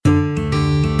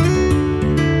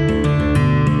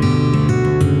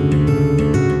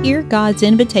God's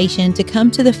invitation to come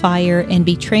to the fire and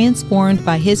be transformed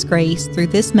by His grace through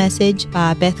this message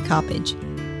by Beth Coppage.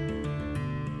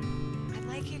 I'd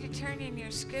like you to turn in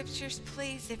your scriptures,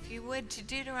 please, if you would, to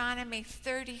Deuteronomy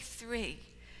 33.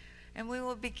 And we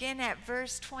will begin at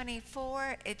verse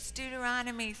 24. It's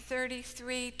Deuteronomy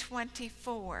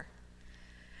 33:24.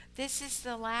 This is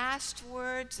the last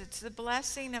words. It's the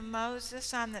blessing of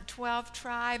Moses on the 12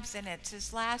 tribes, and it's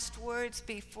his last words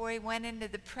before he went into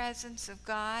the presence of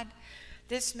God.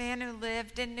 This man who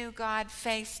lived and knew God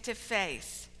face to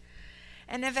face.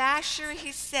 And of Asher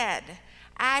he said,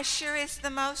 Asher is the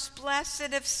most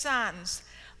blessed of sons.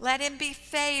 Let him be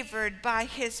favored by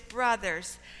his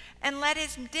brothers, and let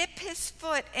him dip his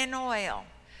foot in oil.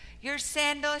 Your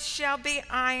sandals shall be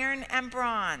iron and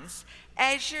bronze.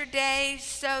 As your days,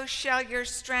 so shall your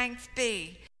strength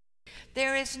be.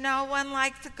 There is no one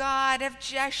like the God of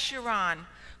Jeshurun,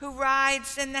 who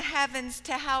rides in the heavens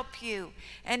to help you,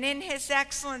 and in his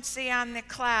excellency on the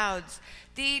clouds.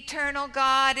 The eternal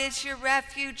God is your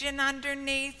refuge, and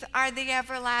underneath are the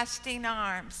everlasting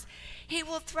arms. He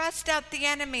will thrust out the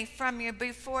enemy from you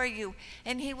before you,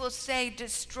 and he will say,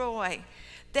 destroy.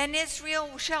 Then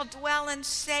Israel shall dwell in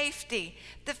safety,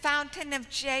 the fountain of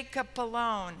Jacob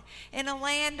alone, in a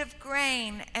land of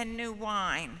grain and new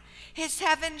wine. His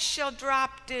heavens shall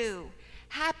drop dew.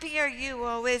 Happy are you,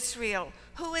 O Israel,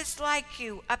 who is like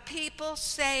you, a people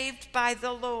saved by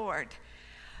the Lord.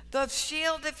 The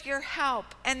shield of your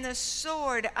help and the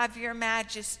sword of your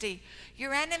majesty.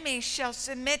 Your enemies shall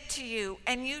submit to you,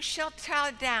 and you shall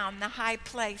tear down the high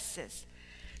places.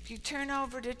 If you turn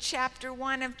over to chapter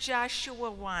 1 of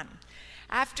Joshua 1.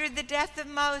 After the death of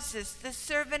Moses, the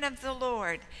servant of the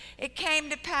Lord, it came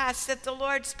to pass that the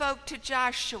Lord spoke to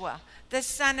Joshua, the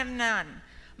son of Nun,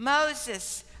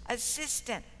 Moses'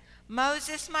 assistant.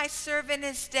 Moses, my servant,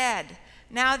 is dead.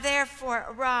 Now therefore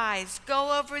arise,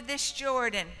 go over this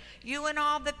Jordan, you and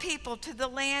all the people, to the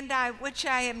land which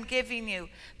I am giving you,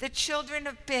 the children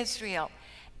of Israel.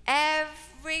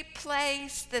 Every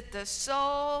place that the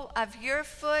sole of your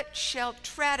foot shall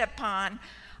tread upon,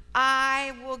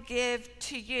 I will give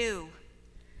to you.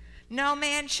 No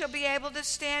man shall be able to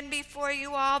stand before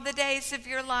you all the days of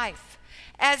your life.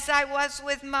 As I was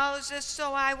with Moses,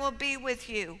 so I will be with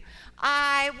you.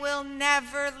 I will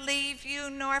never leave you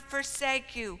nor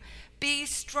forsake you. Be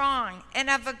strong and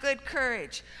of a good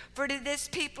courage, for to this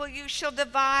people you shall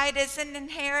divide as an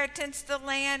inheritance the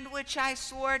land which I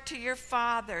swore to your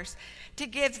fathers to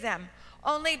give them.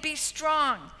 Only be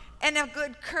strong and of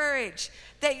good courage,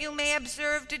 that you may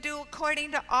observe to do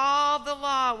according to all the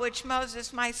law which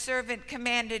Moses my servant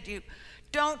commanded you.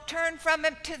 Don't turn from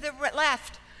it to the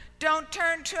left. Don't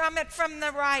turn from it from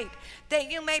the right,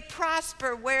 that you may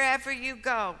prosper wherever you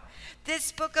go.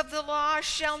 This book of the law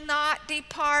shall not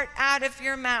depart out of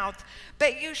your mouth,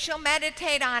 but you shall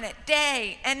meditate on it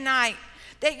day and night,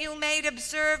 that you may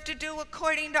observe to do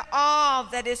according to all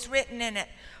that is written in it.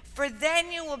 For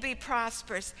then you will be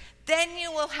prosperous, then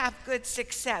you will have good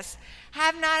success.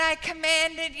 Have not I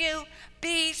commanded you?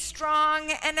 Be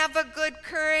strong and of a good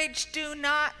courage. Do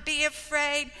not be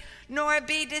afraid, nor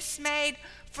be dismayed,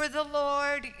 for the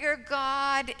Lord your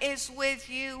God is with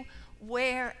you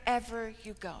wherever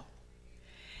you go.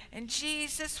 And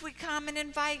Jesus, we come and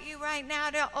invite you right now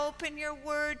to open your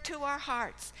word to our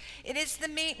hearts. It is the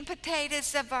meat and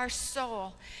potatoes of our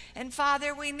soul. And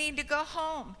Father, we need to go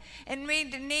home, and we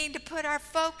need to put our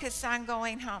focus on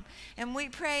going home. And we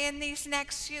pray in these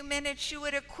next few minutes you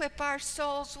would equip our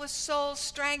souls with soul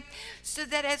strength, so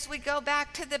that as we go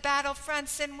back to the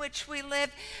battlefronts in which we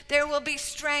live, there will be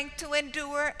strength to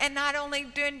endure, and not only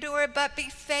to endure, but be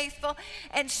faithful,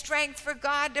 and strength for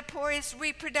God to pour his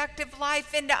reproductive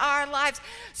life into our lives,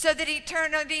 so that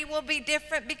eternity will be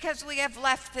different because we have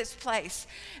left this place.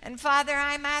 And Father,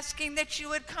 I'm asking that you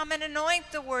would come and anoint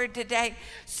the word today,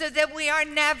 so that we are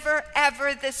never,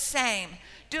 ever the same.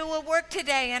 Do a work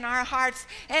today in our hearts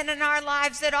and in our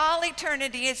lives, that all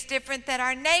eternity is different, that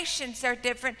our nations are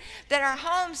different, that our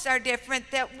homes are different,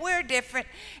 that we're different,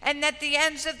 and that the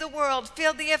ends of the world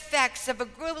feel the effects of a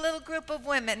little group of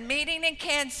women meeting in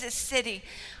Kansas City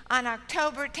on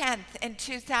October 10th in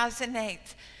 2008.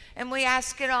 And we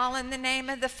ask it all in the name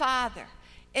of the Father,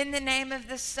 in the name of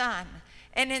the Son,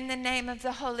 and in the name of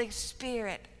the Holy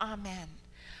Spirit. Amen.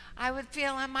 I would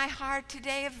feel in my heart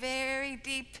today a very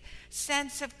deep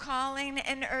sense of calling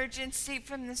and urgency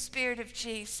from the Spirit of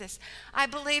Jesus. I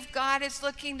believe God is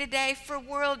looking today for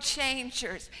world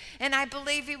changers, and I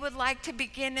believe he would like to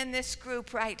begin in this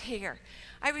group right here.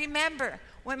 I remember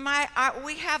when my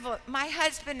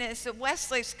husband is a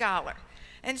Wesley scholar,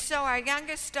 and so our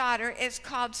youngest daughter is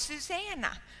called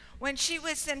Susanna. When she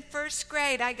was in first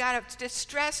grade, I got a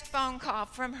distressed phone call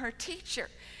from her teacher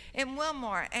in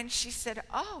Wilmore, and she said,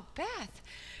 "Oh, Beth,"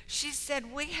 she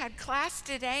said, "we had class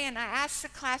today, and I asked the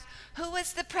class, who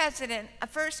was the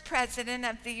first president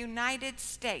of the United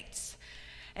States?"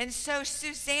 And so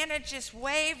Susanna just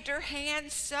waved her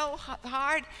hand so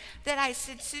hard that I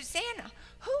said, "Susanna,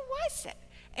 who was it?"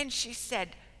 And she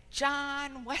said,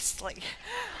 "John Wesley."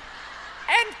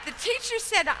 And the teacher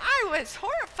said I was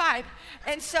horrified.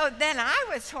 And so then I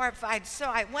was horrified. So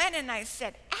I went and I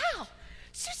said, "Al,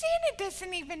 Susanna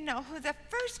doesn't even know who the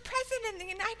first president of the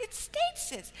United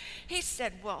States is." He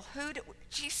said, "Well, who did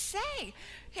she say?"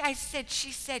 I said,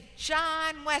 "She said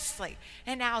John Wesley."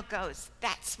 And Al goes,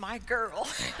 "That's my girl."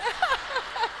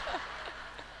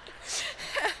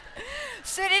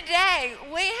 So today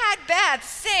we had Beth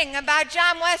sing about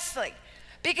John Wesley.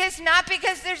 Not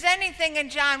because there's anything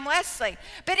in John Wesley,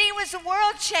 but he was a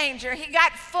world changer. He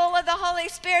got full of the Holy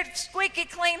Spirit, squeaky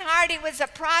clean heart. He was a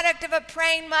product of a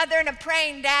praying mother and a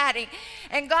praying daddy.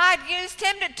 And God used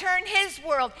him to turn his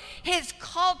world, his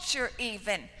culture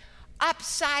even,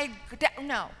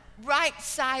 right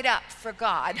side up for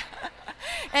God.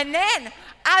 And then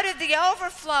out of the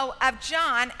overflow of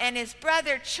John and his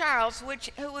brother Charles,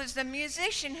 who was the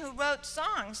musician who wrote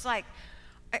songs like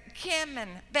Kim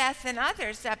and Beth and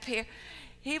others up here,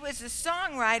 he was a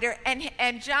songwriter,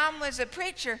 and John was a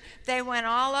preacher. They went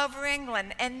all over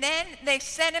England, and then they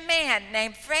sent a man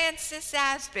named Francis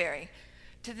Asbury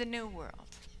to the New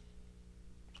World,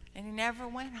 and he never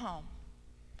went home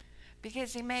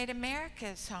because he made America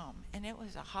his home, and it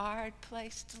was a hard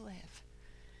place to live.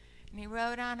 And he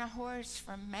rode on a horse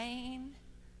from Maine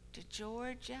to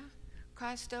Georgia,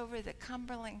 crossed over the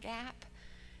Cumberland Gap,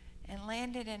 and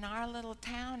landed in our little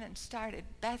town and started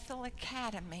Bethel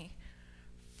Academy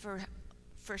for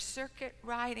circuit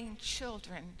riding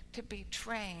children to be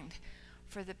trained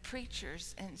for the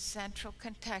preachers in central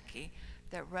Kentucky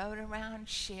that rode around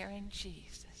sharing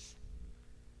Jesus.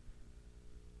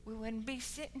 We wouldn't be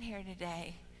sitting here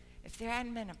today if there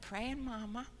hadn't been a praying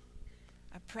mama,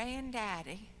 a praying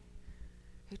daddy,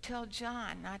 who told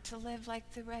John not to live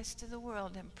like the rest of the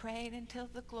world and prayed until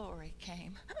the glory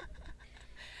came.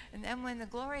 And then when the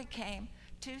glory came,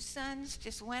 2 sons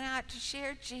just went out to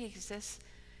share Jesus.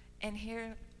 And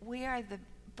here we are, the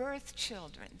birth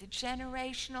children, the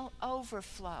generational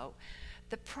overflow,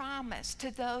 the promise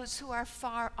to those who are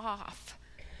far off.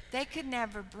 They could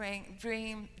never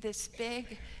dream this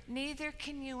big. Neither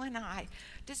can you and I.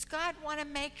 Does God want to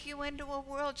make you into a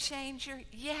world changer?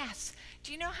 Yes.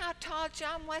 Do you know how tall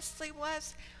John Wesley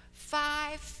was?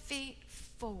 5'4".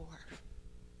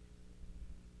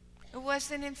 It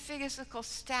wasn't in physical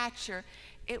stature.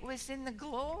 It was in the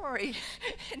glory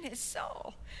in his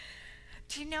soul.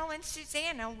 Do you know when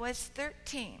Susanna was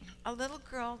 13, a little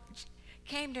girl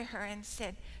came to her and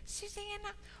said,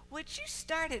 "Susanna, would you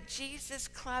start a Jesus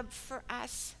club for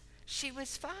us?" She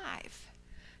was 5.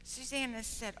 Susanna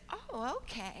said, "Oh,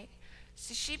 okay."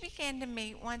 So she began to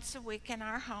meet once a week in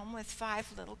our home with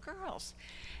 5 little girls.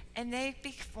 And they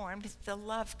formed the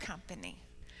Love Company.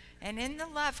 And in the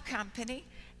Love Company,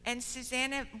 and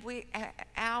Susanna,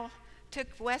 Al took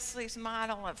Wesley's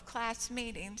model of class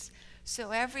meetings. So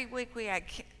every week we had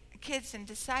kids in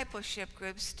discipleship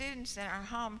groups, students in our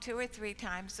home 2 or 3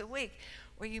 times a week,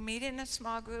 where you meet in a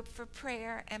small group for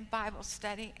prayer and Bible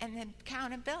study and then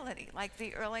accountability, like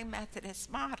the early Methodist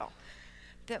model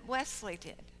that Wesley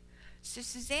did. So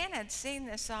Susanna had seen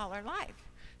this all her life.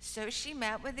 So she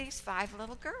met with these 5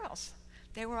 little girls.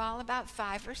 They were all about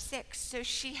 5 or 6, so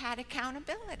she had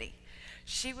accountability.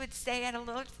 She would stay at a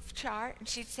little chart and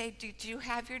she'd say, "Did you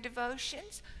have your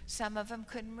devotions?" Some of them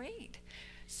couldn't read.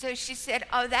 So she said,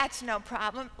 "Oh, that's no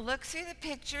problem. Look through the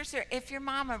pictures, or if your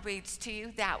mama reads to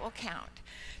you, that will count."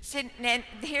 So then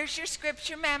here's your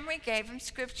scripture memory. Gave them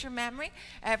scripture memory.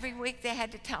 Every week they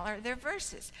had to tell her their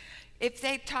verses. If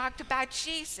they talked about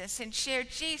Jesus and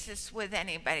shared Jesus with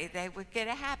anybody, they would get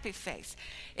a happy face.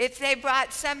 If they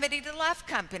brought somebody to Love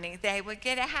Company, they would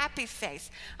get a happy face.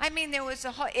 I mean, there was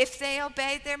if they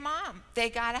obeyed their mom,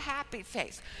 they got a happy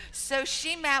face. So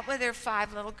she met with her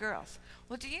 5 little girls.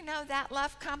 Well, do you know that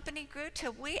Love Company grew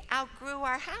till we outgrew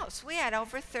our house? We had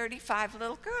over 35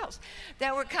 little girls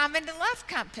that were coming to Love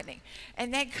Company.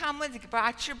 And they come with, you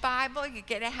brought your Bible, you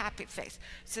get a happy face.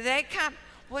 So they come.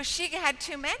 Well, she had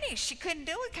too many. She couldn't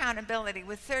do accountability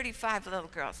with 35 little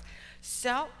girls.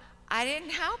 So I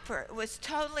didn't help her. It was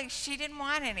totally, she didn't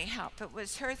want any help. It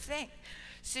was her thing.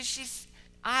 So she's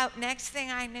out. Next thing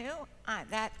I knew,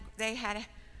 that they had a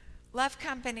Love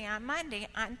Company on Monday.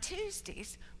 On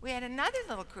Tuesdays, we had another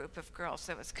little group of girls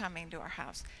that was coming to our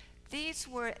house. These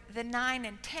were the 9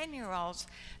 and 10-year-olds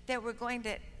that were going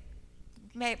to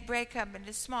break up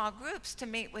into small groups to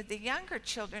meet with the younger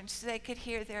children so they could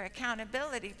hear their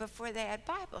accountability before they had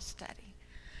Bible study.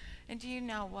 And do you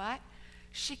know what?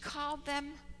 She called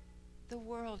them the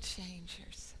World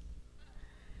Changers.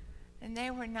 And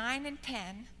they were 9 and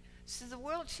 10. So the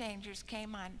World Changers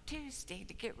came on Tuesday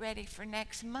to get ready for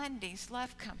next Monday's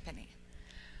Love Company.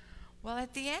 Well,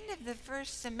 at the end of the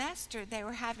first semester, they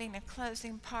were having a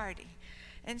closing party.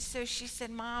 And so she said,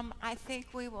 Mom, I think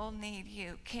we will need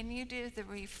you. Can you do the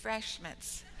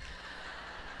refreshments?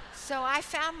 So I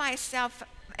found myself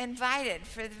invited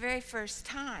for the very first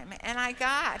time. And I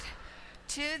got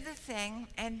to the thing,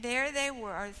 and there they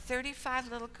were,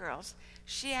 35 little girls.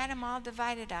 She had them all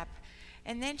divided up.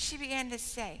 And then she began to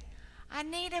say, I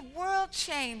need a world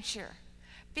changer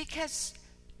because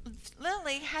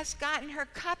Lily has gotten her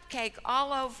cupcake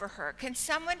all over her. Can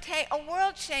someone take a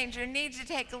world changer? Needs to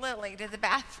take Lily to the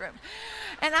bathroom.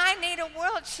 And I need a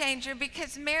world changer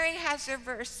because Mary has her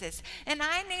verses. And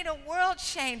I need a world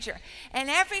changer. And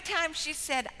every time she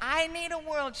said, I need a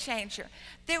world changer,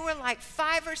 there were like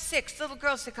 5 or 6 little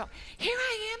girls that go, here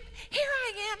I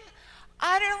am,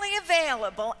 utterly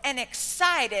available and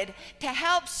excited to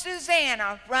help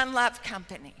Susanna run Love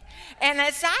Company. And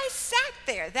as I sat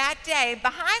there that day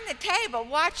behind the table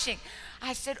watching,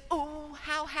 I said, oh,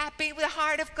 how happy the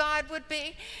heart of God would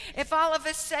be if all of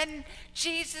a sudden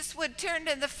Jesus would turn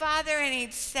to the Father and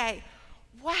he'd say,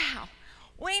 wow,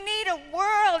 we need a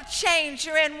world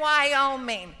changer in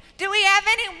Wyoming. Do we have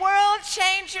any world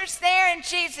changers there? And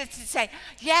Jesus would say,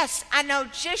 yes, I know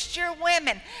just your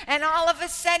women. And all of a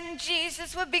sudden,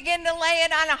 Jesus would begin to lay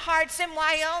it on our hearts in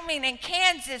Wyoming, in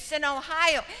Kansas, in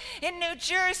Ohio, in New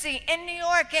Jersey, in New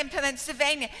York, in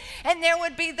Pennsylvania. And there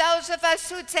would be those of us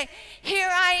who would say, here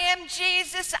I am,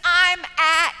 Jesus, I'm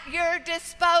at your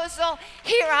disposal.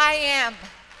 Here I am.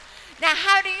 Now,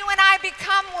 how do you and I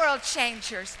become world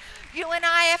changers? You and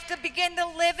I have to begin to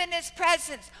live in his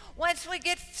presence. Once we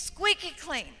get squeaky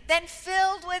clean, then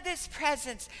filled with his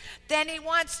presence, then he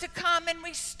wants to come and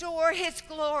restore his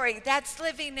glory. That's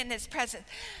living in his presence.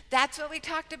 That's what we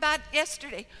talked about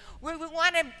yesterday, where we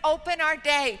want to open our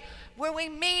day, where we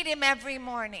meet him every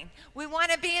morning. We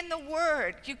want to be in the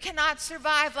Word. You cannot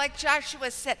survive, like Joshua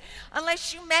said,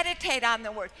 unless you meditate on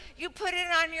the Word. You put it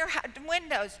on your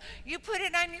windows. You put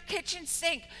it on your kitchen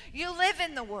sink. You live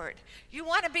in the Word. You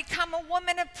want to become a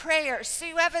woman of prayer, so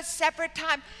you have a separate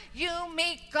time. You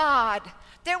meet God.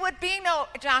 There would be no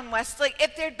John Wesley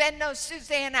if there had been no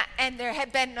Susanna and there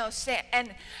had been no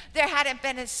there hadn't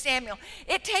been a Samuel.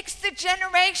 It takes the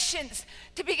generations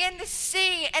to begin to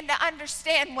see and to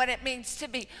understand what it means to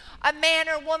be a man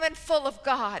or woman full of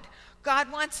God.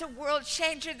 God wants a world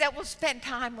changer that will spend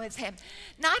time with him.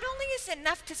 Not only is it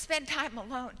enough to spend time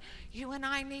alone, you and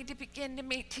I need to begin to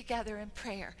meet together in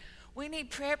prayer. We need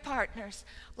prayer partners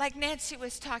like Nancy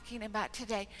was talking about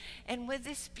today. And with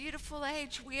this beautiful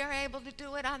age, we are able to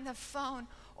do it on the phone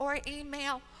or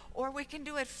email, or we can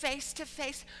do it face to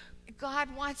face.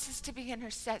 God wants us to be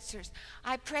intercessors.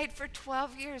 I prayed for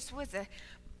 12 years with a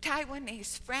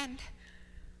Taiwanese friend,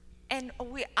 and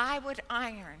I would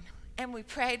iron, and we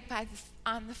prayed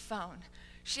on the phone.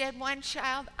 She had 1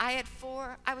 child, I had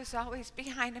 4. I was always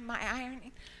behind in my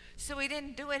ironing. So we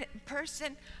didn't do it in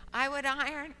person. I would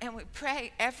iron, and we'd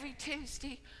pray every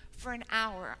Tuesday for an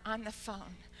hour on the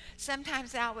phone.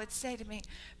 Sometimes Al would say to me,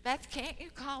 Beth, can't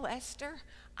you call Esther?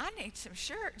 I need some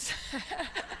shirts.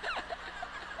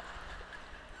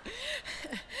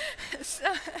 So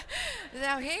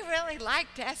he really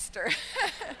liked Esther.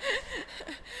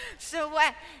 So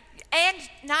what? And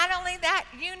not only that,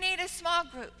 you need a small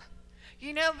group.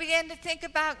 You know, begin to think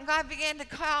about, and God began to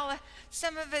call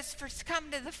some of us for come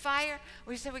to the fire.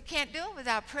 We said we can't do it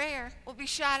without prayer. We'll be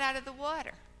shot out of the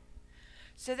water.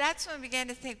 So that's when we began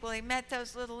to think, well, he met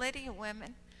those little Lydia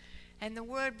women, and the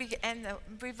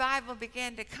revival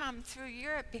began to come through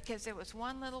Europe because there was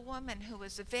one little woman who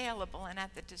was available and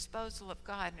at the disposal of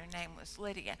God, and her name was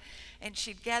Lydia. And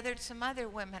she'd gathered some other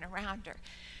women around her.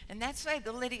 And that's why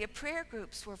the Lydia prayer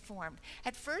groups were formed.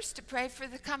 At first to pray for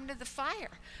the come to the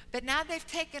fire. But now they've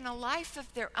taken a life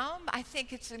of their own. I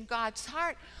think it's in God's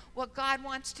heart. What God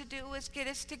wants to do is get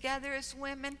us together as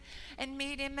women and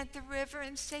meet him at the river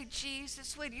and say,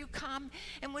 Jesus, would you come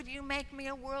and would you make me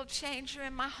a world changer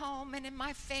in my home and in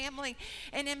my family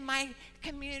and in my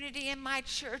community, in my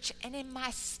church and in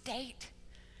my state?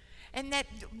 and that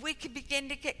we could begin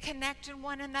to get connected with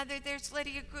one another. There's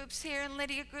Lydia groups here and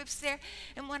Lydia groups there.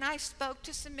 And when I spoke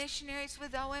to some missionaries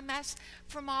with OMS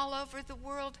from all over the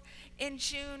world in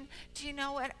June, do you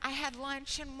know what? I had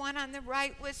lunch, and one on the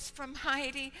right was from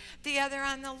Haiti, the other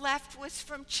on the left was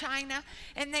from China.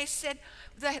 And they said,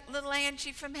 the little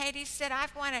Angie from Haiti said, I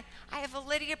have a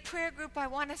Lydia prayer group I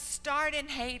want to start in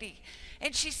Haiti.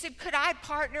 And she said, could I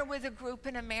partner with a group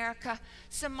in America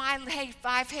so my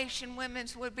 5 Haitian women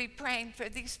would be praying for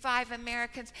these 5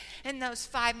 Americans, and those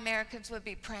 5 Americans would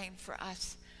be praying for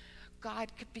us?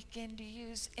 God could begin to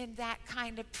use in that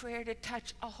kind of prayer to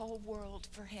touch a whole world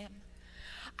for him.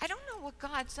 I don't know what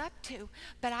God's up to,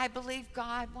 but I believe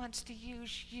God wants to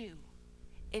use you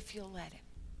if you'll let him.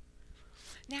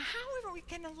 Now, how are we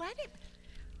going to let him?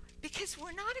 Because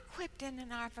we're not equipped in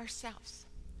and of ourselves.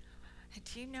 And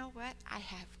do you know what? I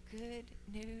have good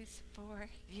news for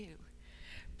you.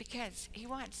 Because he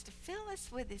wants to fill us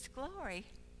with his glory,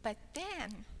 but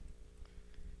then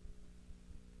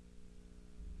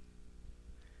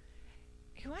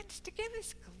he wants to give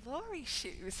us glory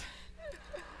shoes.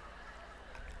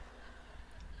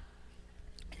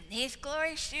 And these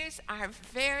glory shoes are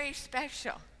very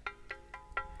special.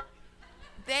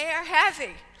 They are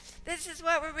heavy. This is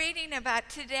what we're reading about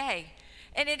today.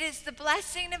 And it is the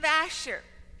blessing of Asher.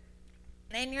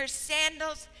 And your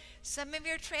sandals, some of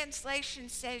your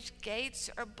translations says gates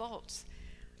or bolts.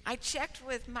 I checked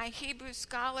with my Hebrew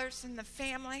scholars in the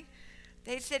family.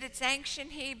 They said it's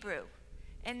ancient Hebrew.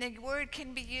 And the word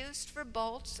can be used for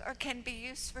bolts or can be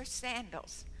used for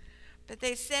sandals. But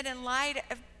they said in light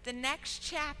of the next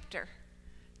chapter,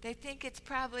 they think it's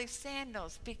probably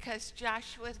sandals, because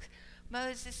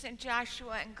Moses and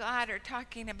Joshua and God are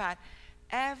talking about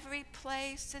every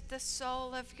place that the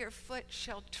sole of your foot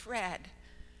shall tread,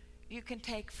 you can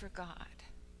take for God.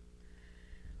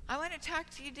 I want to talk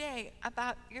to you today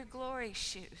about your glory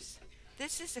shoes.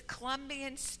 This is a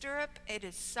Colombian stirrup. It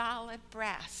is solid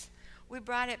brass. We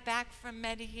brought it back from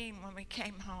Medellin when we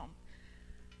came home.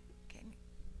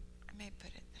 I may put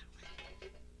it that way.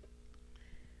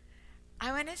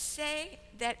 I want to say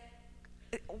that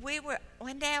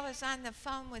one day I was on the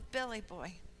phone with Billy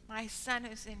Boy, my son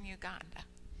who's in Uganda.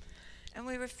 And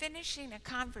we were finishing a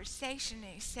conversation,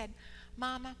 and he said,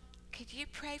 Mama, could you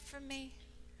pray for me?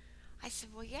 I said,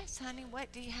 well, yes, honey,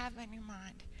 what do you have on your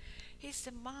mind? He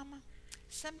said, Mama,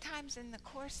 sometimes in the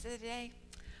course of the day,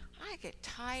 I get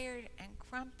tired and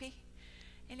grumpy.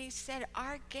 And he said,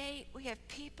 our gate, we have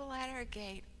people at our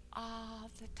gate all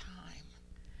the time.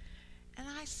 And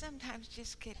I sometimes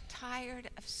just get tired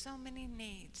of so many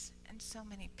needs and so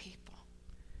many people.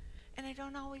 And I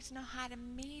don't always know how to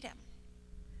meet them.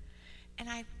 And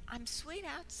I'm sweet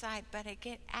outside, but I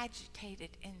get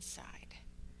agitated inside.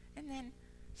 And then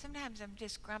sometimes I'm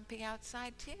just grumpy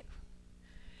outside too.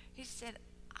 He said,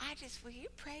 will you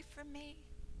pray for me?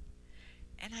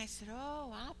 And I said,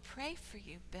 oh, I'll pray for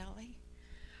you, Billy.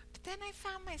 But then I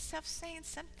found myself saying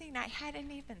something I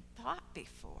hadn't even thought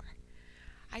before.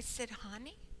 I said,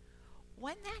 honey,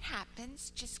 when that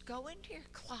happens, just go into your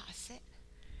closet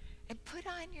and put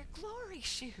on your glory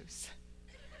shoes.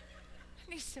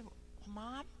 And he said, well,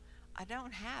 Mom, I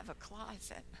don't have a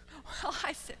closet. Well,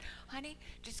 I said, honey,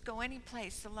 just go any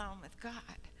place alone with God.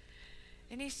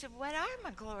 And he said, what are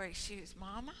my glory shoes,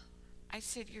 Mama? I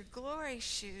said, your glory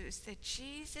shoes that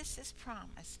Jesus has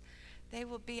promised, they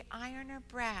will be iron or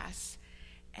brass,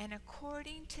 and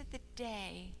according to the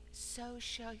day, so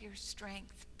shall your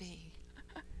strength be.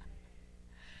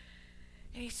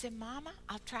 And he said, Mama,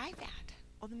 I'll try that.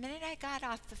 Well, the minute I got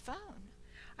off the phone,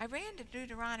 I ran to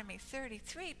Deuteronomy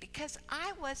 33 because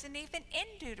I wasn't even in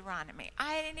Deuteronomy.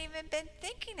 I hadn't even been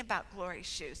thinking about glory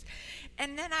shoes.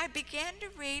 And then I began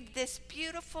to read this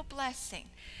beautiful blessing.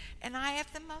 And I have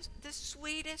the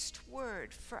sweetest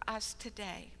word for us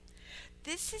today.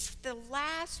 This is the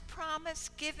last promise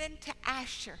given to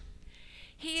Asher.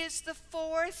 He is the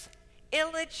 4th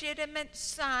illegitimate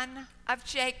son of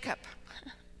Jacob.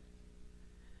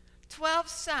 12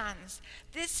 sons.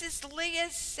 This is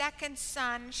Leah's second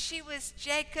son. She was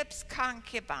Jacob's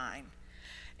concubine.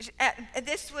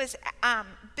 This was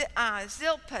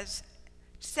Zilpah's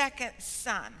second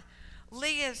son,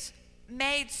 Leah's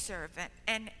maidservant,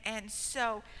 and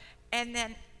so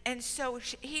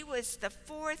he was the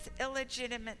 4th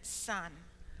illegitimate son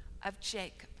of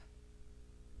Jacob.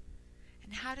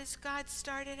 And how does God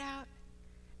start it out?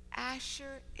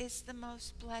 Asher is the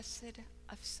most blessed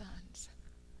of sons.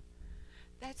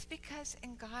 That's because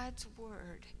in God's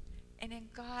word and in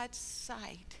God's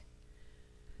sight,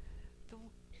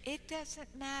 it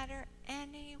doesn't matter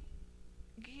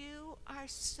you are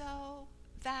so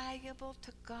valuable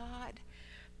to God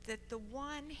that the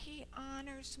one he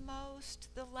honors most,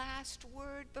 the last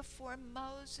word before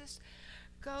Moses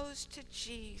goes to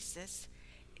Jesus,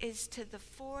 is to the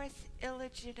fourth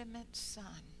illegitimate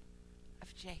son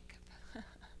of Jacob.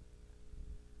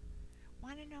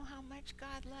 Want to know how much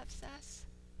God loves us?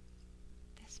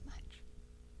 This much.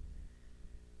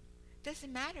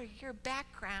 Doesn't matter your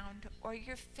background or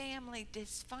your family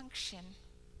dysfunction.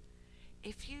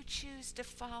 If you choose to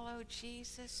follow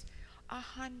Jesus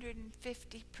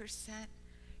 150%,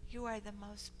 you are the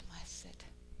most blessed.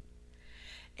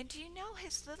 And do you know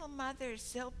his little mother,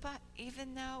 Zilpah,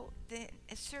 even though the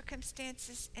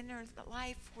circumstances in her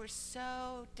life were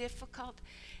so difficult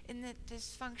in the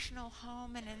dysfunctional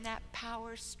home and in that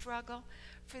power struggle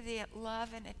for the love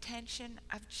and attention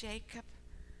of Jacob,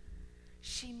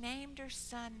 she named her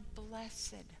son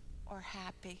Blessed or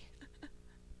Happy.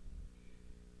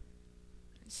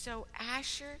 So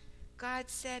Asher, God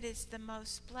said, is the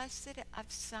most blessed of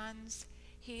sons.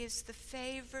 He is the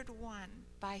favored one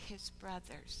by his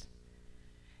brothers.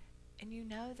 And you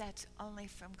know that's only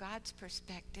from God's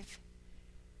perspective.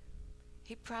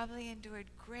 He probably endured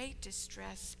great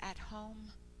distress at home.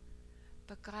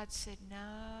 But God said,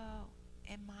 no,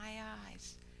 in my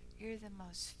eyes, you're the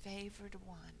most favored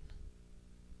one.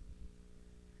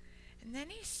 And then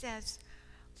he says,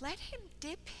 let him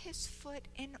dip his foot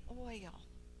in oil.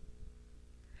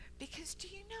 Because do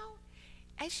you know,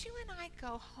 as you and I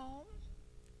go home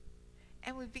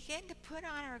and we begin to put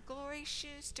on our glory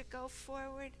shoes to go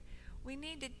forward, we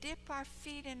need to dip our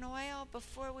feet in oil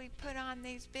before we put on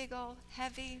these big old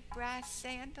heavy brass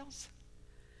sandals.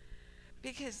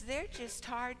 Because they're just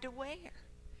hard to wear.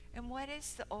 And what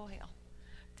is the oil?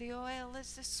 The oil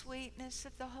is the sweetness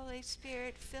of the Holy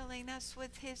Spirit filling us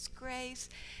with his grace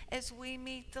as we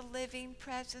meet the living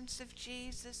presence of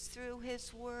Jesus through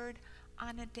his word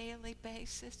on a daily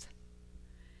basis.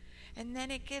 And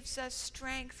then it gives us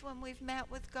strength when we've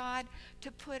met with God to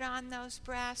put on those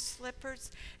brass slippers.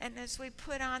 And as we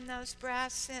put on those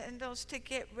brass sandals to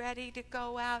get ready to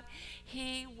go out,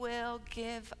 he will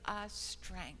give us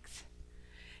strength.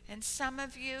 And some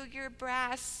of you, your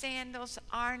brass sandals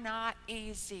are not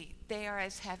easy. They are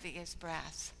as heavy as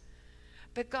brass.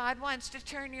 But God wants to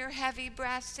turn your heavy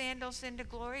brass sandals into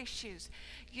glory shoes.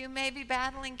 You may be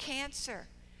battling cancer,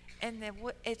 and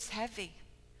it's heavy.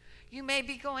 You may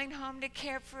be going home to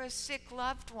care for a sick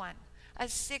loved one, a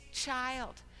sick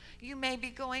child. You may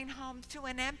be going home to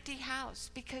an empty house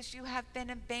because you have been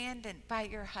abandoned by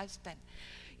your husband.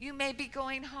 You may be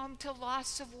going home to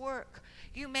loss of work.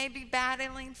 You may be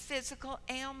battling physical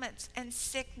ailments and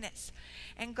sickness.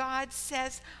 And God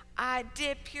says, I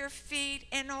dip your feet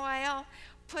in oil,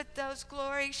 put those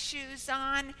glory shoes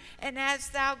on, and as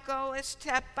thou goest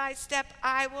step by step,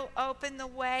 I will open the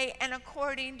way, and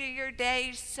according to your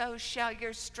days, so shall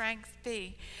your strength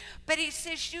be. But he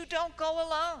says, you don't go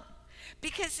alone.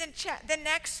 Because in the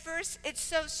next verse, it's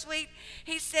so sweet.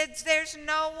 He says, there's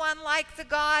no one like the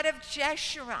God of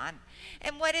Jeshurun.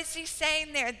 And what is he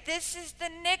saying there? This is the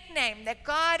nickname that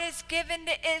God has given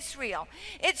to Israel.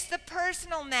 It's the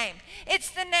personal name. It's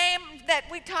the name that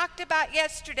we talked about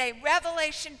yesterday,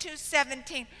 Revelation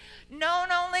 2:17. Known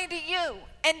only to you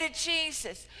and to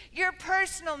Jesus, your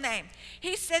personal name.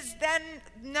 He says, then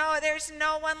no, there's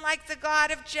no one like the God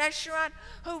of Jeshurun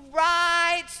who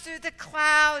rides through the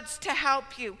clouds to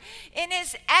help you in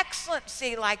his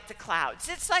excellency like the clouds.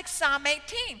 It's like Psalm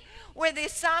 18, where the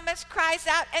psalmist cries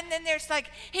out, and then there's like,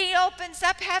 he opens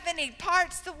up heaven, he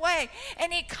parts the way,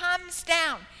 and he comes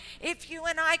down. If you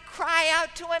and I cry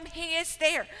out to him, he is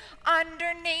there.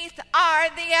 Underneath are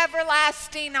the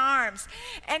everlasting arms.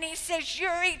 And he says,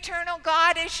 your eternal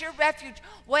God is your refuge.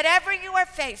 Whatever you are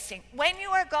facing, when you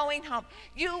are going home,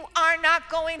 you are not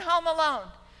going home alone.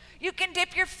 You can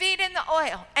dip your feet in the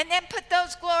oil and then put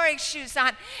those glory shoes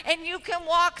on, and you can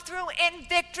walk through in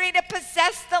victory to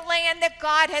possess the land that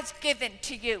God has given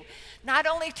to you. Not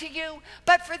only to you,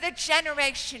 but for the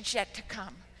generations yet to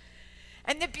come.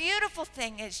 And the beautiful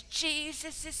thing is,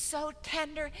 Jesus is so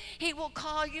tender. He will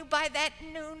call you by that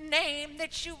new name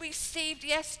that you received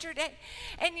yesterday.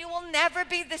 And you will never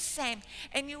be the same.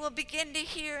 And you will begin to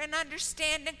hear and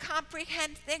understand and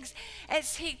comprehend things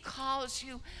as he calls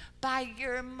you by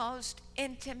your most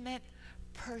intimate,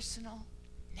 personal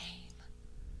name.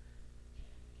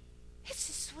 It's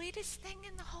the sweetest thing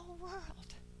in the whole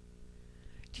world.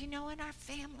 Do you know, in our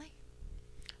family,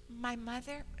 my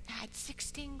mother had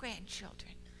 16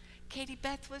 grandchildren. Katie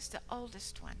Beth was the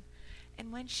oldest one.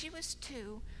 And when she was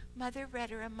 2, Mother read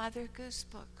her a Mother Goose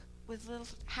book with little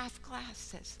half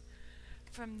glasses.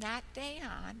 From that day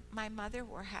on, my mother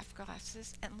wore half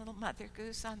glasses, and little Mother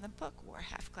Goose on the book wore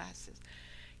half glasses.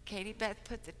 Katie Beth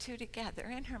put the two together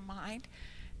in her mind,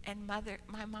 and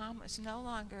my mom was no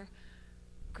longer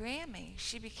Grammy.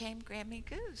 She became Grammy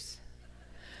Goose.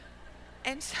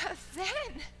 And so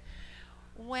then,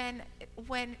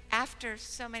 when after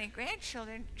so many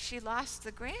grandchildren, she lost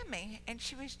the Grammy, and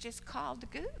she was just called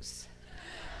Goose.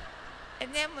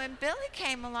 And then when Billy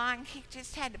came along, he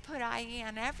just had to put IE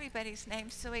on everybody's name,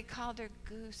 so he called her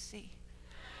Goosey.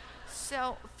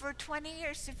 So for 20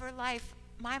 years of her life,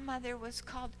 my mother was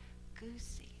called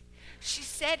Goosey. She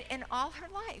said in all her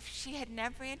life she had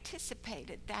never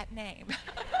anticipated that name.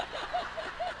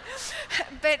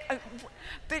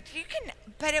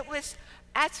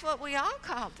 That's what we all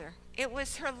called her. It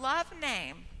was her love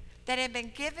name that had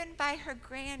been given by her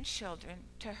grandchildren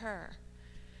to her.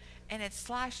 And it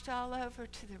sloshed all over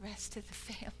to the rest of the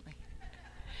family.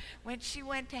 When she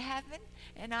went to heaven,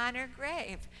 and on her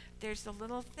grave, there's a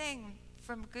little thing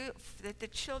that the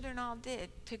children all did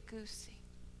to Goosey.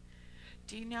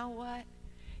 Do you know what?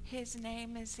 His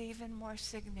name is even more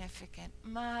significant,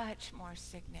 much more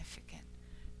significant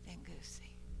than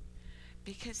Goosey.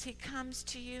 Because he comes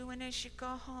to you, and as you go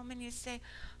home and you say,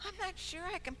 I'm not sure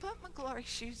I can put my glory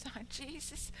shoes on,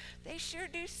 Jesus. They sure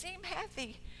do seem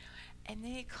heavy. And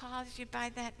then he calls you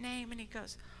by that name, and he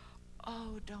goes,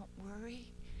 oh, don't worry.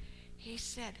 He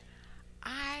said,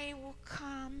 I will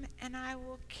come and I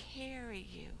will carry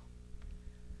you.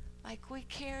 Like we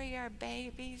carry our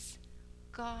babies,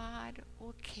 God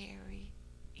will carry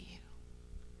you.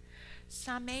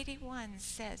 Psalm 81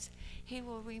 says, he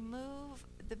will remove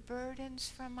the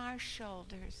burdens from our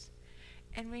shoulders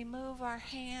and remove our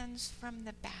hands from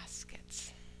the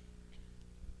baskets.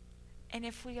 And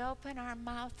if we open our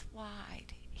mouth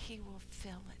wide, he will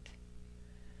fill it.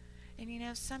 And you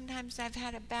know, sometimes I've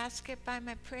had a basket by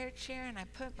my prayer chair and I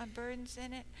put my burdens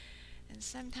in it. And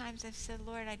sometimes I've said,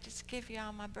 Lord, I just give you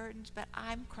all my burdens, but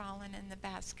I'm crawling in the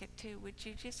basket too. Would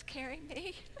you just carry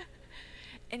me?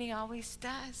 And he always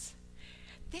does.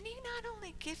 Then he not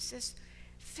only gives us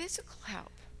physical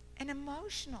help and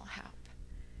emotional help,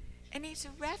 and he's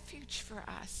a refuge for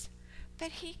us,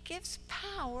 but he gives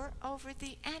power over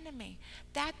the enemy.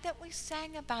 That we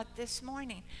sang about this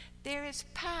morning. There is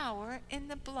power in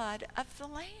the blood of the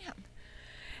Lamb.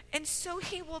 And so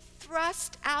he will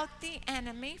thrust out the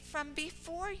enemy from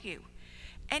before you.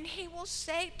 And he will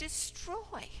say,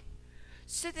 destroy.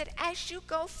 So that as you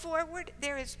go forward,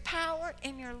 there is power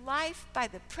in your life by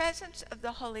the presence of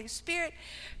the Holy Spirit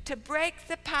to break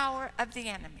the power of the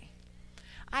enemy.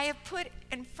 I have put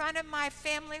in front of my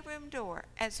family room door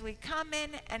as we come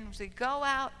in and as we go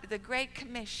out the Great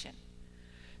Commission,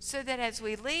 so that as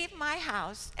we leave my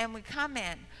house and we come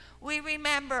in, we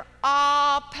remember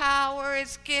all power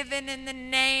is given in the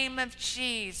name of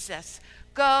Jesus.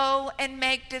 Go and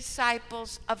make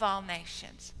disciples of all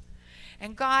nations.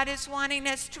 And God is wanting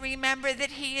us to remember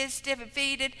that he is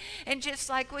defeated. And just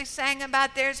like we sang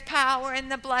about, there's power in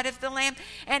the blood of the Lamb.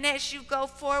 And as you go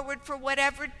forward for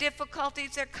whatever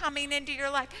difficulties are coming into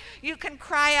your life, you can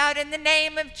cry out in the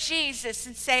name of Jesus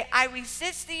and say, I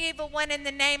resist the evil one in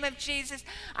the name of Jesus.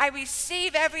 I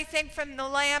receive everything from the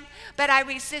Lamb, but I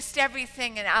resist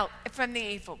everything out from the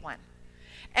evil one.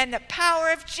 And the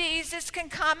power of Jesus can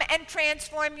come and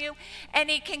transform you, and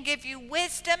he can give you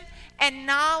wisdom and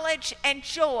knowledge and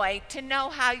joy to know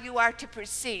how you are to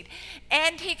proceed.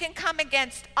 And he can come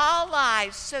against all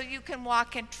lies so you can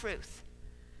walk in truth.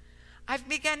 I've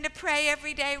begun to pray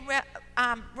every day,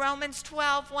 Romans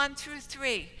 12, 1 through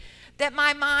 3. That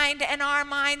my mind and our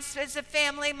minds as a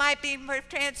family might be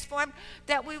transformed,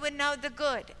 that we would know the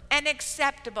good and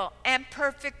acceptable and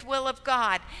perfect will of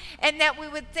God, and that we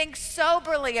would think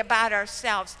soberly about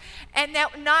ourselves, and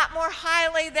that not more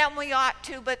highly than we ought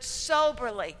to, but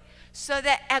soberly, so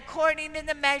that according to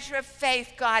the measure of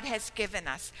faith God has given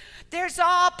us. There's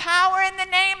all power in the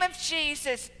name of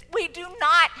Jesus. We do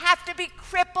not have to be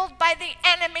crippled by the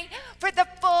enemy for the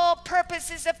full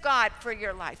purposes of God for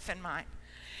your life and mine.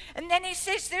 And then he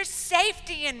says, there's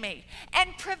safety in me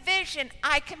and provision.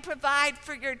 I can provide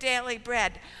for your daily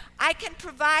bread. I can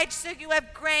provide so you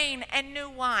have grain and new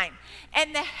wine.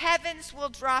 And the heavens will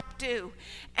drop dew.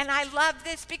 And I love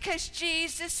this because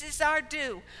Jesus is our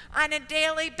dew. On a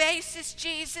daily basis,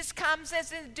 Jesus comes as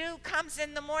the dew comes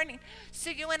in the morning. So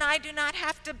you and I do not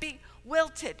have to be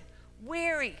wilted,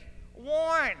 weary,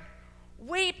 worn,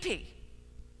 weepy.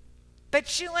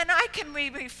 But you and I can be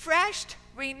refreshed,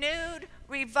 renewed,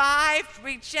 revived,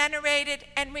 regenerated,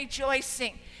 and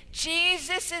rejoicing.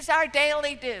 Jesus is our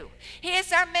daily dew. He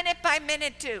is our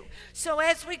minute-by-minute dew. So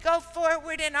as we go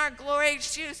forward in our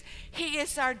glorious shoes, he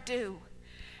is our dew.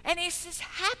 And he says,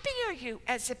 happy are you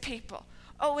as a people,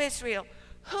 O Israel,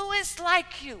 Who is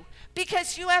like you?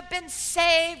 Because you have been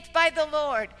saved by the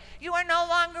Lord. You are no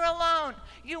longer alone.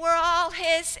 You are all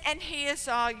his, and he is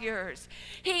all yours.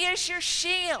 He is your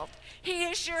shield. He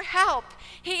is your help.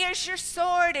 He is your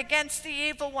sword against the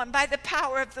evil one by the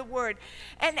power of the word.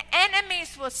 And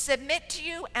enemies will submit to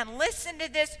you, and listen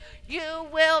to this, you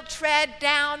will tread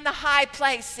down the high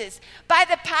places by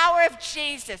the power of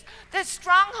Jesus. The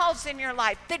strongholds in your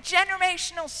life, the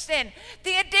generational sin,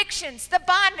 the addictions, the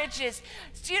bondages.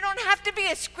 So you don't have to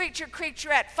be a screecher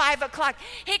creature at 5 o'clock.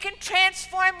 He can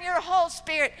transform your whole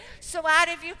spirit. So out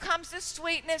of you comes the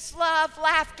sweetness, love,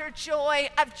 laughter, joy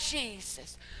of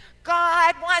Jesus.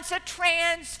 God wants to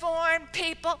transform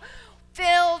people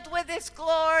filled with his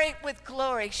glory, with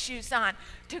glory shoes on,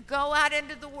 to go out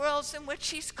into the worlds in which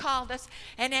he's called us.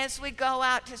 And as we go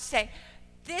out, to say,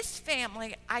 this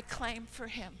family I claim for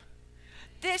him.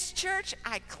 This church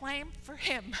I claim for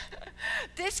him.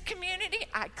 This community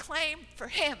I claim for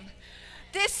him.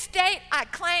 This state I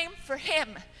claim for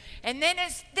him. And then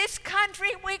as this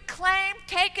country we claim,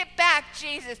 take it back,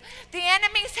 Jesus. The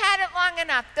enemy's had it long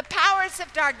enough. The powers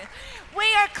of darkness. We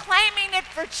are claiming it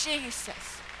for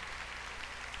Jesus.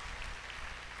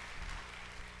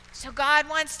 So God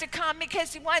wants to come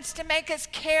because he wants to make us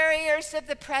carriers of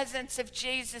the presence of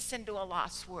Jesus into a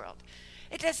lost world.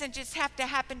 It doesn't just have to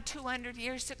happen 200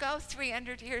 years ago,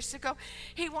 300 years ago.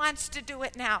 He wants to do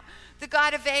it now. The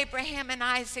God of Abraham and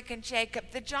Isaac and Jacob,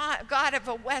 the God of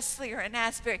a Wesley or an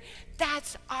Asbury,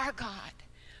 that's our God,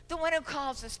 the one who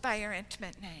calls us by our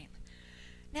intimate name.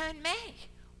 Now in May,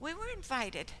 we were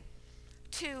invited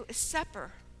to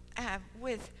supper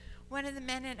with one of the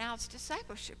men in Al's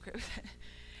discipleship group.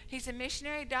 He's a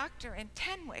missionary doctor in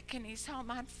Tenwick, and he's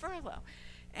home on furlough.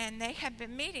 And they have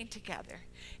been meeting together.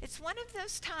 It's one of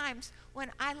those times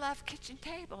when I love kitchen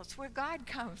tables, where God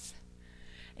comes.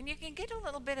 And you can get a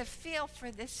little bit of feel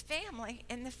for this family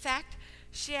in the fact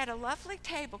she had a lovely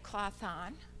tablecloth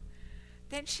on.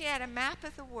 Then she had a map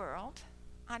of the world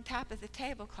on top of the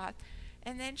tablecloth.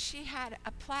 And then she had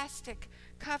a plastic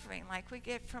covering like we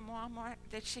get from Walmart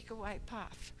that she could wipe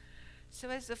off. So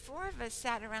as the four of us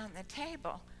sat around the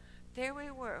table, there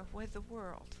we were with the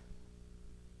world.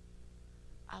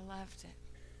 I loved it.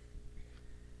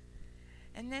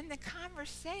 And then the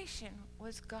conversation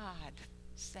was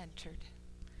God-centered.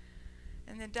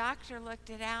 And the doctor looked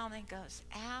at Al and he goes,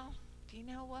 Al, do you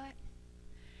know what?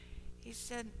 He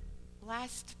said,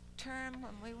 last term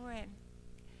when we were in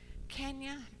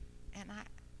Kenya, and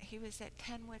he was at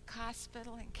Tenwick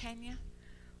Hospital in Kenya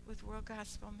with World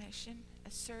Gospel Mission,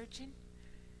 a surgeon.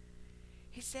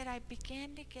 He said, I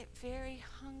began to get very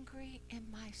hungry in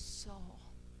my soul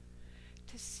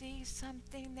to see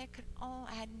something that could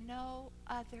had no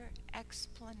other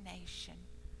explanation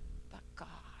but God.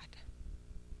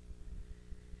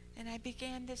 And I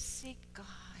began to seek God.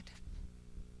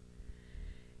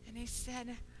 And he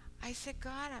said, I said,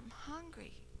 God, I'm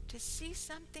hungry to see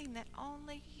something that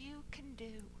only you can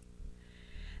do.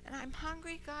 And I'm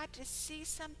hungry, God, to see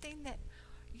something that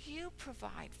you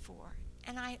provide for.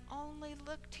 And I only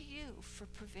look to you for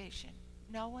provision,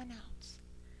 no one else.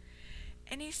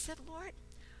 And he said, Lord,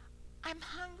 I'm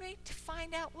hungry to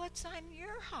find out what's on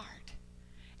your heart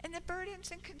and the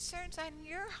burdens and concerns on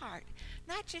your heart,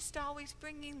 not just always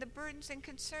bringing the burdens and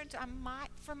concerns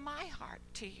from my heart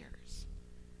to yours.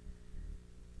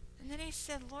 And then he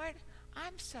said, Lord,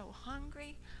 I'm so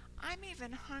hungry. I'm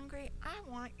even hungry. I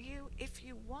want you, if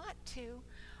you want to,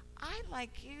 I'd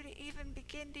like you to even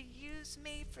begin to use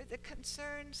me for the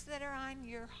concerns that are on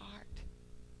your heart.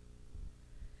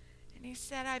 And he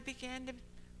said, I began to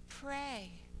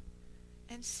pray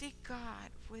and seek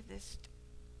God with this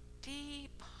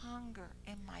deep hunger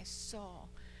in my soul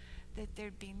that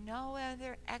there'd be no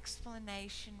other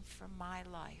explanation for my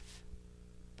life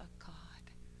but God.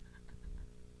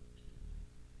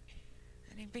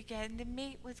 And he began to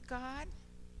meet with God.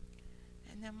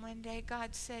 And then one day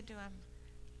God said to him,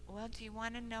 well, do you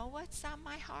want to know what's on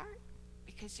my heart?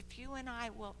 Because if you and I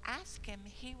will ask him,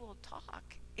 he will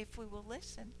talk if we will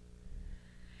listen.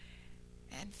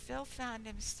 And Phil found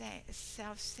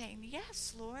himself saying,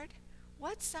 yes, Lord,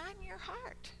 what's on your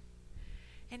heart?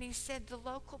 And he said, the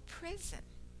local prison.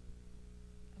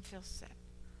 And Phil said,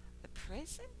 the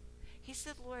prison? He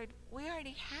said, Lord, we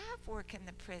already have work in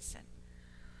the prison.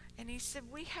 And he said,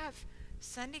 we have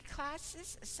Sunday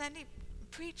classes, Sunday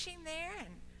preaching there, and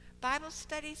Bible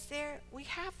studies there. We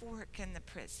have work in the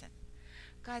prison.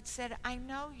 God said, I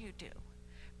know you do.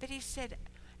 But he said,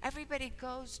 everybody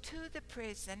goes to the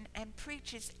prison and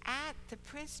preaches at the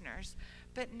prisoners,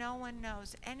 but no one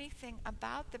knows anything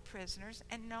about the prisoners,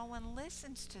 and no one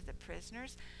listens to the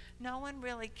prisoners. No one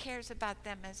really cares about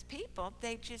them as people.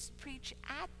 They just preach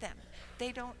at them.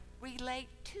 They don't relate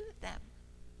to them.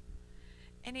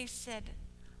 And he said,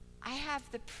 I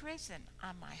have the prison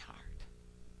on my heart.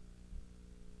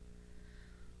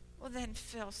 Well, then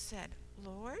Phil said,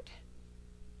 Lord,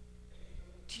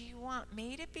 do you want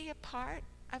me to be a part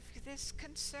of this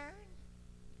concern?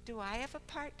 Do I have a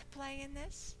part to play in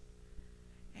this?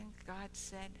 And God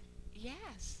said,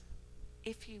 yes,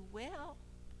 if you will,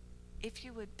 if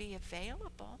you would be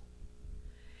available.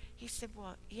 He said,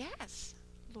 well, yes,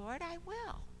 Lord, I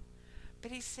will.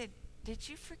 But he said, did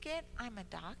you forget I'm a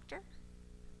doctor?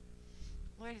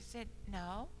 Lord said,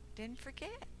 no, didn't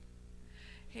forget.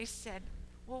 He said,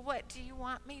 well, what do you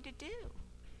want me to do?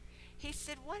 He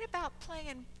said, what about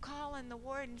calling the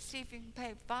warden, see if you can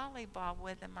play volleyball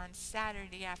with him on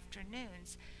Saturday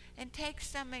afternoons and take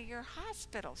some of your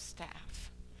hospital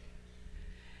staff?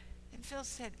 And Phil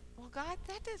said, well, God,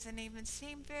 that doesn't even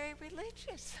seem very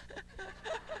religious.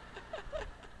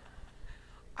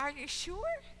 Are you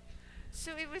sure?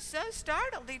 So he was so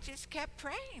startled, he just kept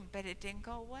praying, but it didn't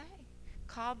go away.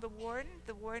 Called the warden.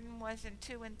 The warden wasn't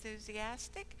too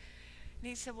enthusiastic. And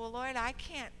he said, well, Lord, I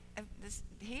can't.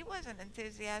 He wasn't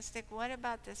enthusiastic. What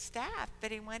about the staff?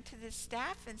 But he went to the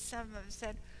staff, and some of them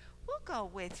said, we'll go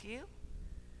with you.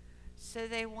 So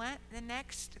they went the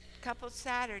next couple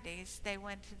Saturdays, they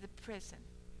went to the prison.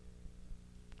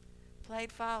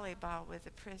 Played volleyball with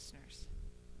the prisoners.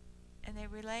 And they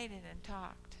related and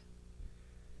talked.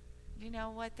 You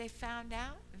know what they found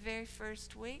out the very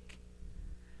first week?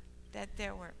 That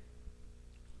there were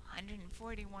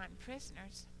 141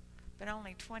 prisoners, but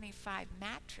only 25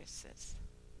 mattresses.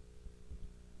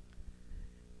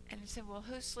 And he said, well,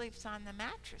 who sleeps on the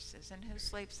mattresses and who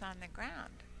sleeps on the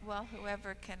ground? Well,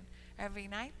 whoever can. Every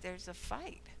night there's a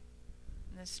fight,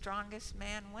 and the strongest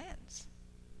man wins.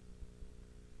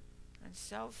 And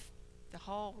so the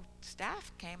whole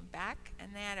staff came back,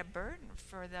 and they had a burden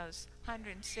for those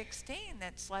 116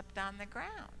 that slept on the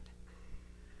ground.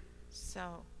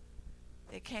 So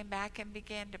they came back and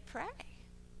began to pray.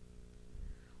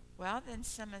 Well, then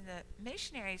some of the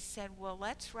missionaries said, well,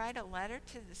 let's write a letter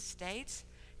to the States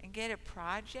and get a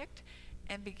project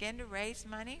and begin to raise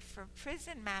money for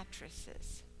prison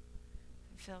mattresses.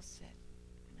 And Phil said,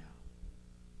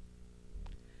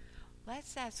 no.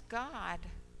 Let's ask God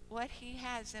what he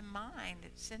has in mind,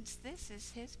 since this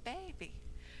is his baby.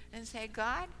 And say,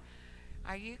 God,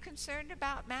 are you concerned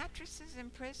about mattresses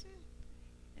in prison?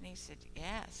 And he said,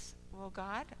 yes. Well,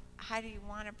 God, how do you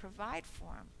want to provide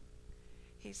for them?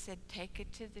 He said, take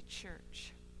it to the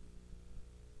church.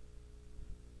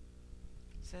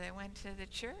 So they went to the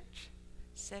church,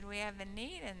 said, we have a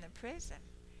need in the prison.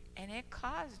 And it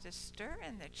caused a stir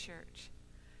in the church.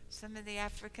 Some of the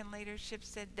African leadership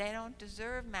said they don't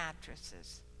deserve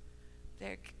mattresses.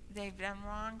 They've done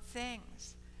wrong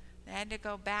things. They had to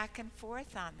go back and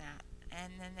forth on that.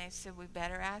 And then they said, we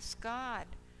better ask God.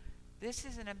 This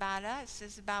isn't about us.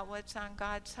 This is about what's on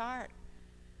God's heart.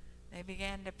 They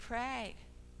began to pray.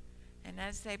 And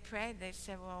as they prayed, they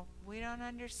said, well, we don't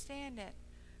understand it,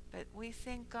 but we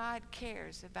think God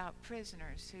cares about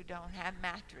prisoners who don't have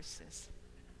mattresses.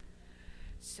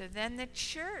 So then the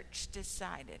church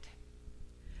decided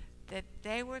that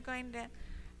they were going to,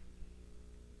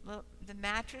 well, the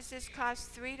mattresses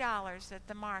cost $3 at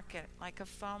the market, like a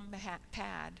foam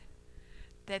pad,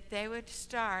 that they would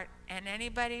start, and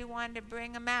anybody who wanted to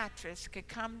bring a mattress could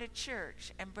come to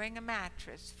church and bring a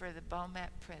mattress for the Beaumet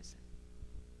prison.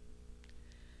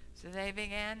 So they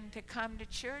began to come to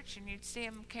church, and you'd see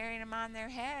them carrying them on their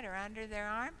head or under their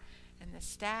arm, and the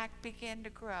stack began to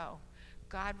grow.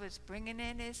 God was bringing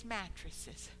in his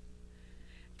mattresses.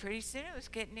 Pretty soon it was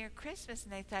getting near Christmas,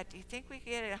 and they thought, do you think we could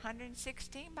get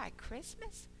 116 by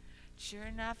Christmas? Sure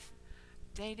enough,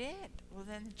 they did. Well,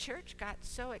 then the church got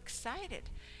so excited,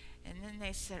 and then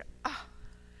they said, oh,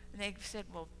 and they said,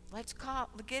 well, let's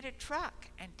get a truck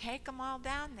and take them all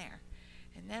down there.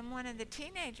 And then one of the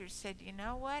teenagers said, you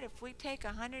know what, if we take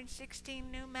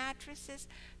 116 new mattresses,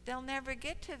 they'll never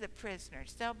get to the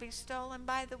prisoners. They'll be stolen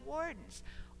by the wardens.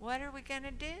 What are we going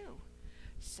to do?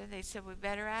 So they said, we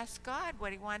better ask God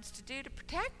what he wants to do to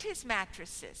protect his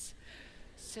mattresses.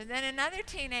 So then another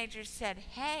teenager said,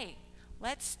 hey,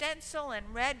 let's stencil in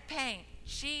red paint,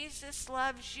 Jesus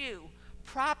loves you,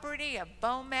 property of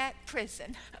Beaumet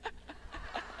prison.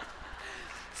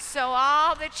 So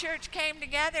all the church came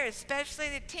together, especially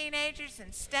the teenagers,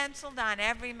 and stenciled on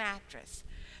every mattress.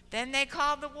 Then they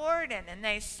called the warden, and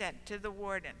they said to the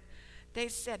warden, they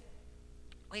said,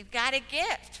 we've got a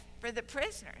gift for the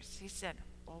prisoners. He said,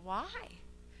 well, why?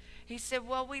 He said,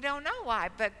 well, we don't know why,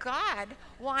 but God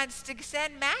wants to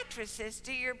send mattresses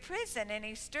to your prison, and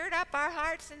he stirred up our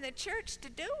hearts in the church to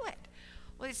do it.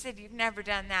 Well, he said, you've never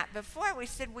done that before. We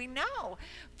said, we know.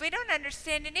 We don't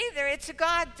understand it either. It's a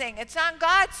God thing. It's on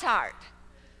God's heart.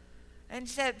 And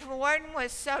said, the warden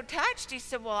was so touched, he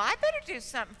said, well, I better do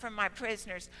something for my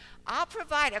prisoners. I'll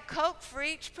provide a Coke for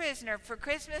each prisoner for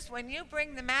Christmas. When you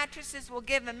bring the mattresses, we'll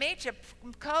give them each a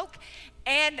Coke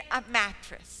and a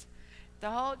mattress. The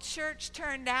whole church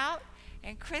turned out,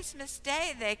 and Christmas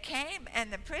Day they came,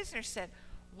 and the prisoner said,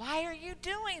 why are you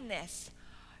doing this?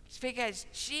 It's because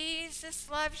Jesus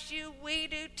loves you, we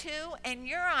do too, and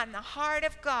you're on the heart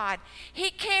of God.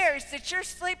 He cares that you're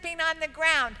sleeping on the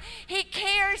ground. He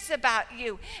cares about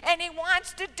you, and he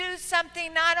wants to do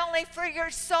something not only for your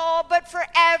soul, but for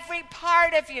every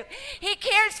part of you. He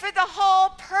cares for the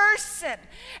whole person.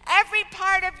 Every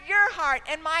part of your heart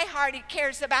and my heart he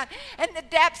cares about, and the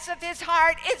depths of his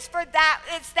heart is for that.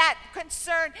 It's that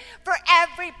concern for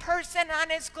every person on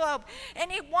his globe,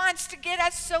 and he wants to get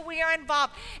us so we are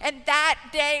involved. And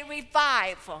that day,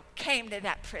 revival came to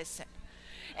that prison.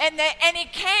 And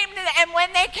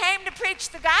when they came to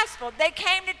preach the gospel, they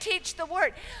came to teach the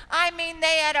word. I mean,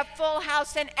 they had a full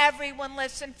house, and everyone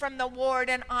listened, from the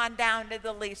warden on down to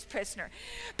the least prisoner.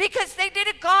 Because they did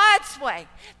it God's way.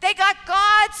 They got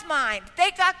God's mind.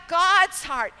 They got God's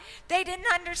heart. They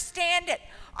didn't understand it.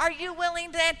 Are you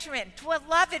willing to enter into a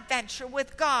love adventure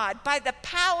with God by the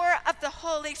power of the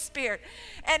Holy Spirit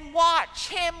and watch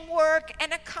him work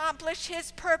and accomplish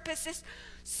his purposes,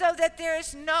 so that there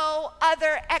is no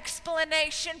other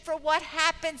explanation for what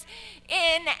happens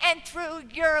in and through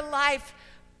your life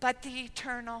but the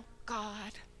eternal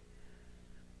God?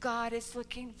 God is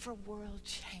looking for world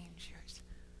changers.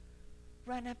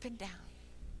 Run up and down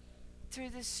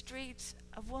through the streets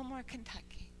of Wilmore,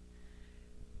 Kentucky,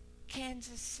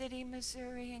 Kansas City,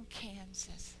 Missouri, and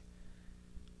Kansas.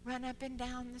 Run up and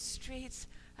down the streets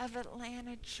of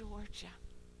Atlanta, Georgia,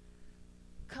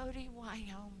 Cody,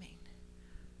 Wyoming.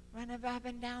 Run up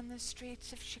and down the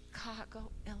streets of Chicago,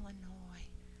 Illinois.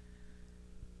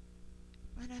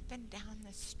 Run up and down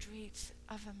the streets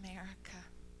of America.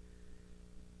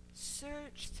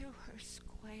 Search through her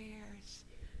squares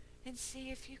and see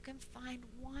if you can find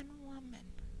one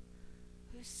woman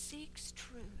who seeks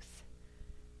truth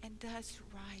and does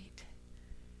right,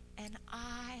 and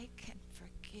I can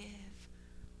forgive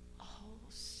a whole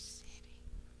city.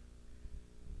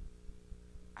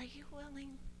 Are you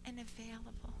willing and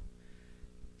available?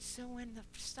 So when the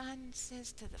Son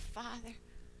says to the Father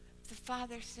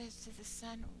says to the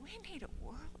Son, we need a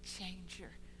world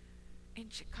changer in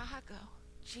Chicago,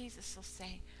 Jesus will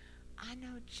say, I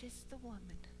know just the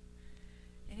woman.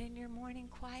 And in your morning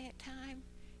quiet time,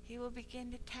 he will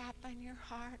begin to tap on your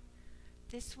heart,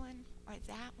 this one or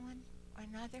that one or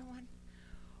another one.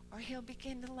 Or he'll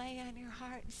begin to lay on your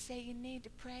heart and say, you need to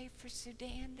pray for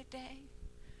Sudan today.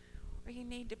 Or you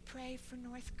need to pray for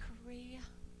North Korea.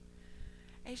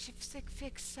 As you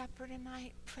fix supper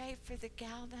tonight, pray for the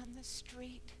gal down the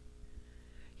street.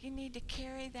 You need to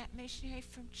carry that missionary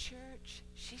from church.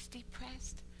 She's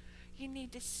depressed. You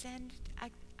need to send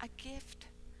a gift.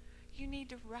 You need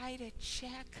to write a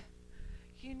check.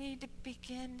 You need to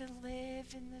begin to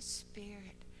live in the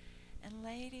Spirit. And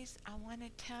ladies, I want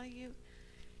to tell you,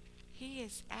 he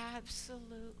is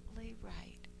absolutely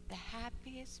right. The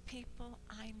happiest people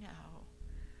I know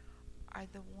are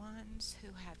the ones who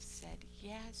have said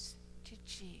yes to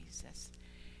Jesus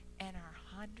and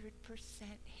are 100%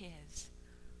 his,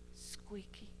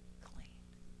 squeaky clean.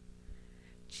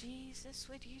 Jesus,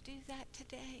 would you do that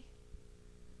today?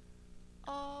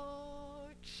 Oh,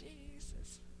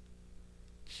 Jesus.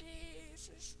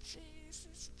 Jesus,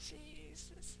 Jesus,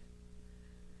 Jesus.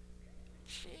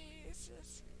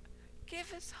 Jesus.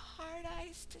 Give us hard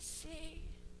eyes to see.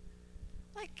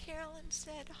 Like Carolyn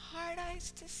said, hard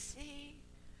eyes to see,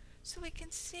 so we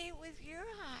can see with your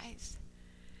eyes.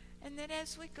 And that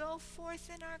as we go forth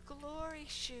in our glory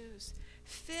shoes,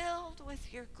 filled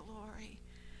with your glory,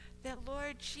 that,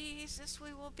 Lord Jesus,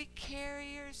 we will be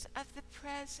carriers of the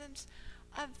presence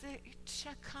of the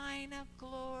Shekinah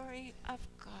glory of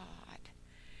God.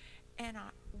 And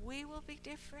we will be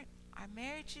different. Our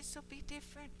marriages will be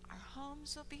different. Our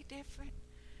homes will be different.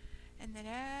 And that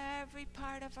every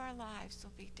part of our lives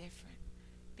will be different,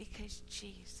 because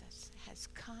Jesus has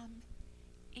come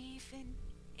even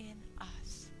in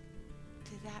us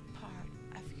to that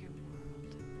part of